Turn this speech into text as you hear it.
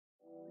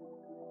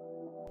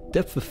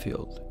Depth of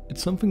field.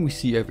 It's something we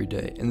see every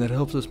day and that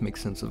helps us make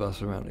sense of our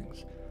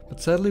surroundings.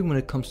 But sadly, when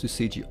it comes to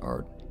CG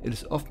art, it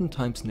is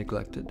oftentimes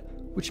neglected,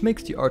 which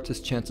makes the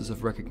artist's chances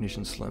of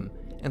recognition slim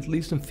and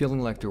leaves them feeling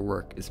like their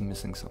work is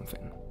missing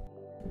something.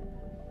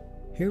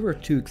 Here are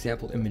two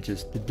example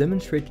images that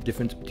demonstrate the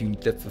difference between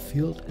depth of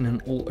field and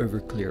an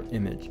all-over clear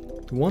image.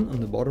 The one on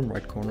the bottom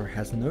right corner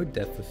has no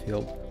depth of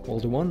field, while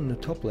the one on the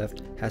top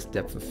left has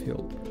depth of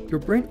field. Your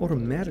brain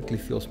automatically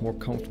feels more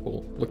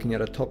comfortable looking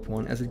at a top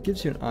one as it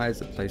gives your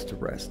eyes a place to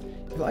rest.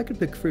 If I could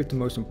pick three of the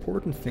most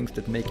important things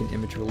that make an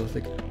image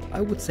realistic,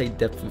 I would say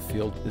depth of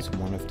field is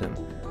one of them.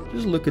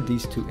 Just look at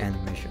these two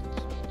animations.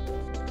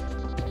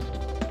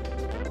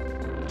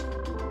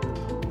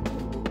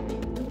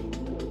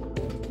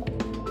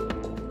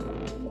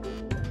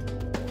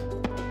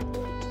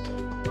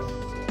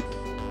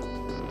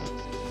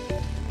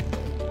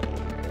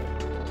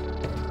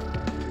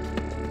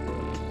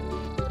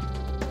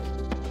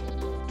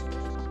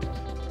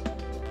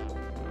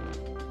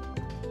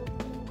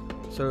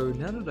 So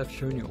now that I've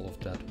shown you all of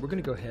that, we're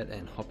going to go ahead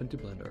and hop into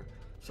Blender.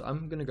 So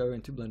I'm going to go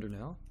into Blender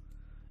now,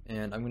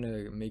 and I'm going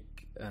to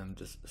make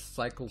this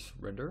cycles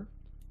render,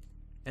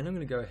 and I'm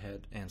going to go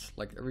ahead and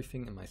select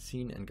everything in my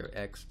scene and go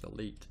X,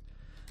 delete.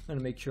 I'm going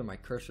to make sure my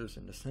cursor's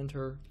in the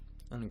center.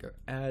 I'm going to go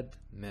add,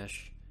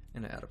 mesh,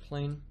 and add a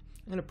plane.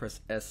 I'm going to press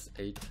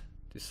S8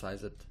 to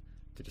size it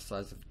to the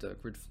size of the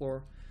grid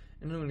floor,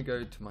 and then I'm going to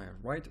go to my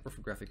right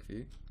orthographic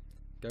view,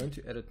 go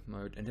into edit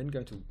mode, and then go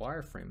into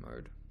wireframe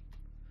mode.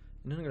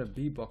 And then I'm going to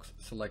B-box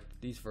select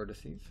these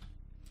vertices,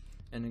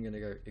 and I'm going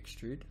to go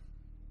extrude,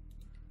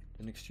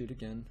 then extrude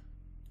again,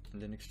 and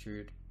then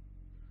extrude,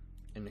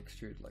 and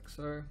extrude like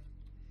so.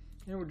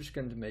 And we're just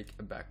going to make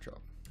a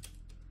backdrop,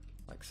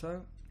 like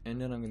so.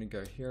 And then I'm going to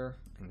go here,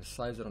 I'm going to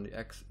size it on the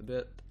X a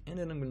bit, and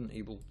then I'm going to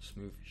enable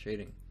smooth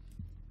shading.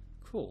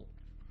 Cool.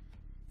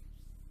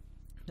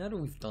 Now that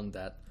we've done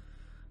that,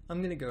 I'm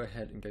going to go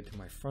ahead and go to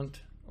my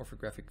front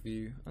orthographic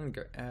view. I'm going to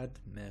go add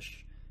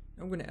mesh,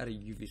 I'm going to add a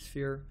UV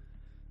sphere.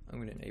 I'm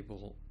going to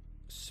enable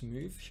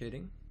smooth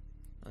shading.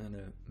 I'm going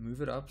to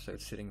move it up so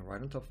it's sitting right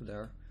on top of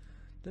there.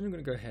 Then I'm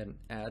going to go ahead and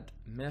add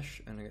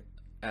mesh, and I'm going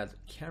to add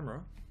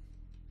camera.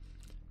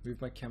 Move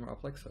my camera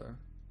up like so.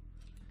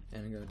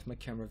 And I'm going to my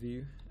camera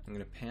view. I'm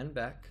going to pan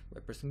back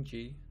by pressing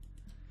G.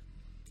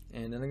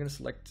 And then I'm going to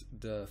select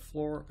the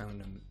floor. I'm going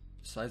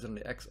to size it on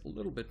the X a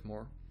little bit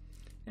more.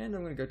 And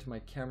I'm going to go to my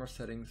camera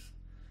settings.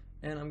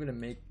 And I'm going to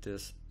make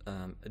this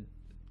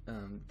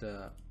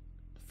the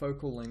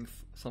focal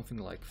length something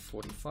like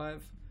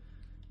 45.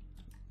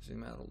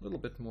 Zoom out a little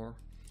bit more,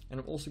 and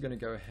I'm also going to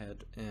go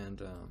ahead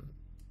and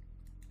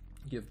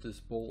give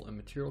this ball a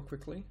material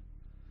quickly.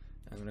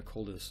 I'm going to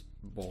call this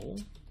ball,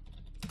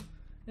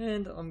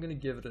 and I'm going to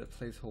give it a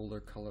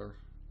placeholder color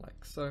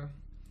like so.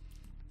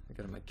 I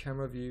go to my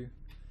camera view,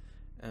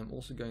 and I'm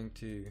also going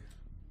to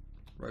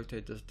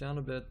rotate this down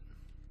a bit,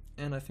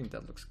 and I think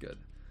that looks good.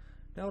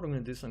 Now what I'm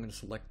going to do is I'm going to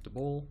select the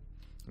ball.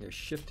 I'm going to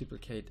shift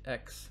duplicate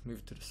X, move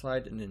it to the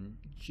side, and then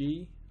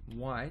G,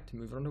 Y to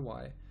move it on the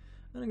Y.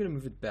 And I'm going to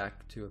move it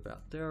back to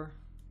about there,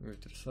 move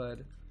it to the side.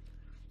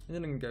 And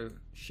then I'm going to go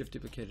shift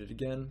duplicate it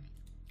again.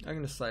 I'm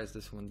going to size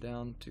this one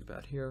down to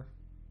about here.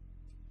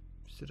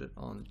 Sit it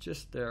on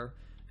just there,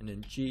 and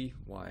then G,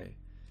 Y.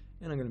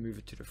 And I'm going to move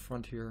it to the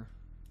front here,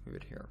 move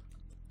it here.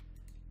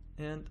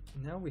 And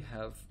now we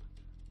have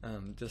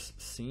this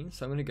scene.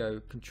 So I'm going to go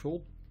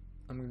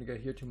I'm going to go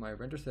here to my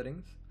render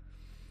settings.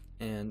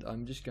 And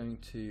I'm just going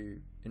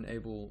to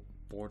enable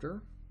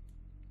border.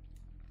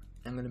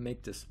 I'm going to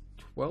make this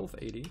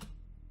 1280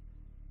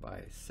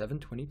 by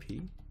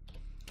 720p.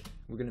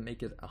 We're going to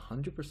make it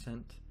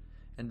 100%.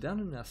 And down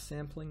in our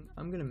sampling,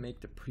 I'm going to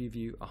make the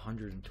preview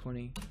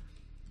 120.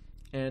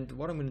 And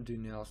what I'm going to do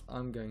now is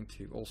I'm going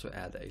to also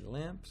add a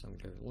lamp. So I'm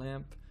going to go to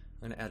lamp.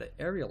 I'm going to add an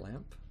area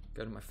lamp.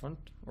 Go to my front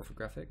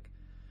orthographic.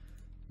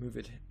 Move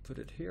it, put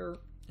it here.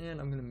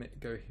 And I'm going to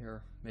go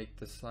here, make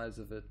the size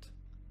of it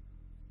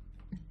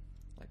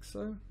like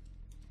so,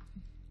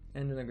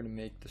 and then I'm going to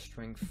make the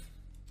strength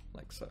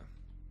like so,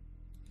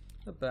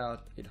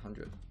 about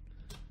 800.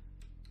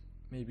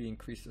 Maybe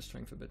increase the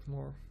strength a bit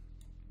more.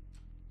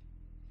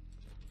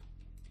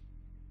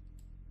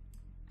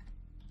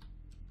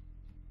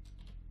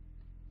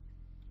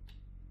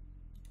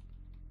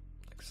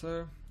 Like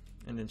so,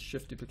 and then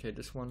shift duplicate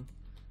this one,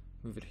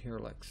 move it here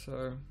like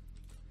so.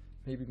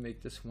 Maybe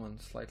make this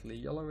one slightly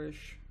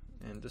yellowish,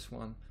 and this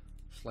one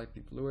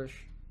slightly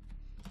bluish.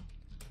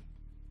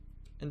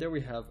 And there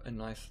we have a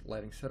nice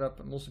lighting setup.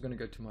 I'm also going to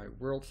go to my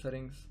world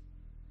settings,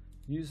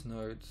 use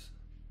nodes,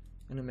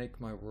 and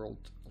make my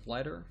world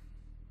lighter,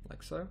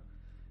 like so.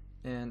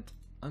 And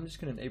I'm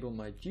just going to enable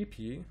my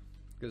GPU,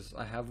 because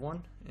I have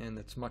one, and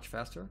it's much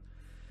faster.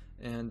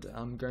 And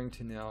I'm going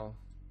to now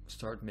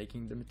start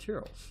making the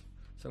materials.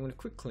 So I'm going to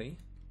quickly,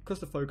 because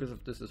the focus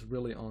of this is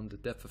really on the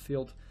depth of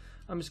field,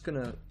 I'm just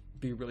going to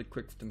be really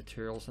quick with the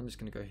materials. I'm just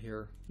going to go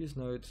here, use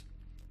nodes.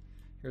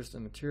 Here's the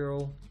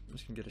material. I'm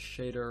just going to get a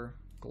shader,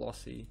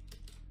 glossy,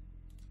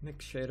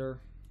 mix shader,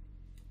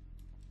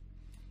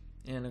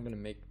 and I'm going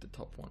to make the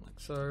top one like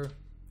so,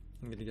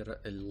 I'm going to get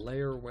a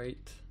layer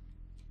weight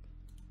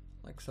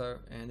like so,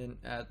 and then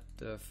add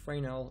the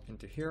Fresnel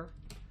into here,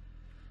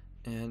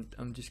 and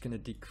I'm just going to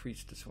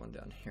decrease this one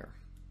down here.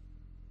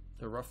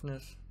 The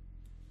roughness,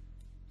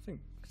 I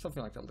think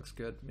something like that looks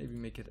good. Maybe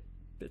make it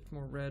a bit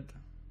more red.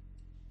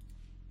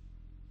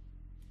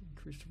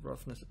 Increase the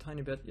roughness a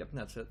tiny bit. Yep,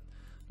 that's it.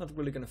 Not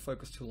really going to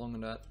focus too long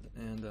on that,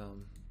 and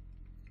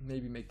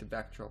maybe make the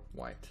backdrop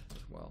white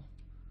as well,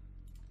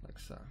 like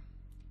so.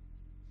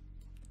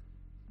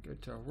 Go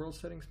to our world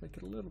settings, make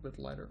it a little bit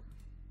lighter.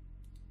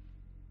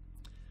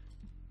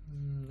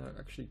 No,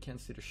 actually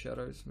can't see the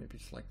shadows, maybe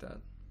it's like that.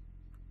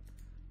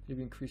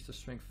 Maybe increase the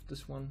strength of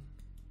this one.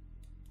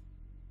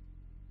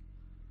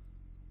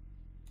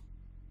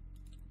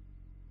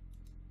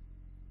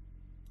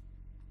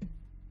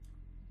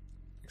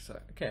 Like so.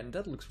 Okay, and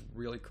that looks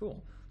really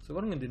cool. So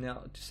what I'm going to do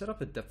now, to set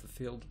up a depth of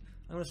field,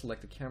 I'm going to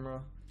select the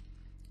camera,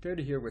 go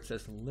to here where it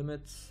says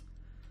limits,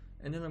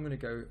 and then I'm going to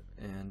go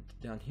and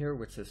down here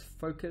where it says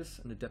focus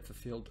and the depth of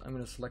field, I'm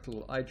going to select a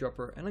little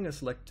eyedropper, and I'm going to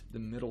select the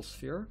middle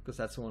sphere because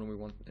that's the one we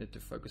want it to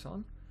focus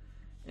on.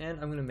 And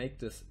I'm going to make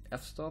this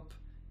f-stop,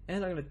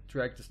 and I'm going to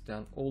drag this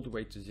down all the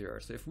way to 0.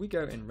 So if we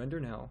go and render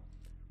now,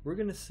 we're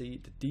going to see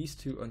that these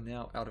two are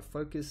now out of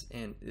focus,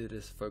 and it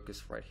is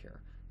focused right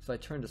here. So I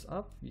turn this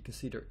up, you can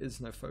see there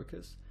is no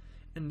focus,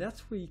 and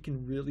that's where you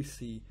can really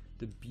see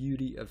the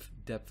beauty of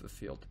depth of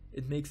field.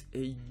 It makes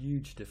a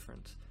huge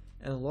difference.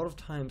 And a lot of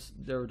times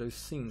there are those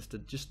scenes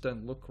that just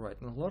don't look right,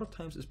 and a lot of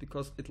times it's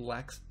because it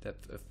lacks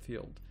depth of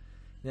field.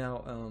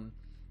 Now,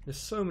 there's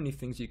so many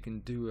things you can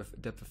do with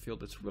depth of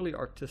field. It's really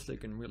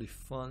artistic and really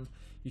fun.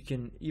 You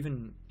can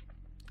even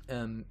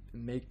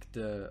make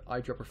the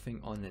eyedropper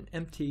thing on an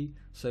empty,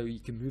 so you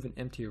can move an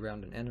empty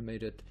around and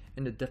animate it,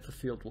 and the depth of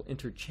field will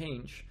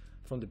interchange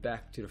from the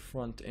back to the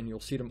front, and you'll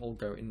see them all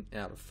go in and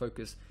out of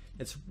focus.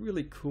 It's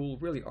really cool,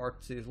 really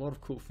artsy. There's a lot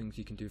of cool things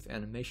you can do with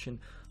animation.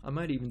 I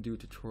might even do a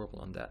tutorial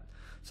on that.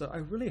 So I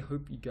really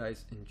hope you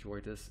guys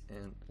enjoyed this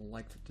and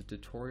liked the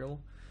tutorial.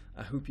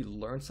 I hope you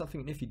learned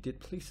something, and if you did,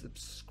 please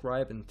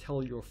subscribe and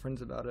tell your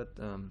friends about it.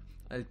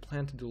 I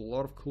plan to do a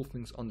lot of cool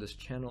things on this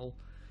channel,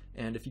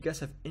 and if you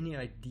guys have any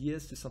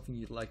ideas to something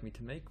you'd like me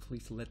to make,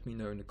 please let me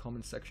know in the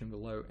comment section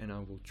below, and I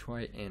will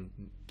try and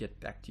get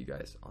back to you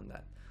guys on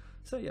that.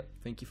 So yeah,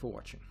 thank you for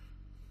watching.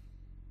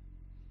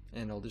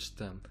 And I'll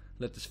just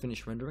let this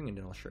finish rendering, and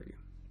then I'll show you.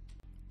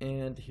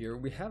 And here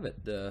we have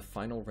it, the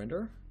final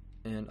render,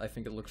 and I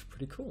think it looks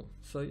pretty cool.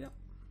 So yeah.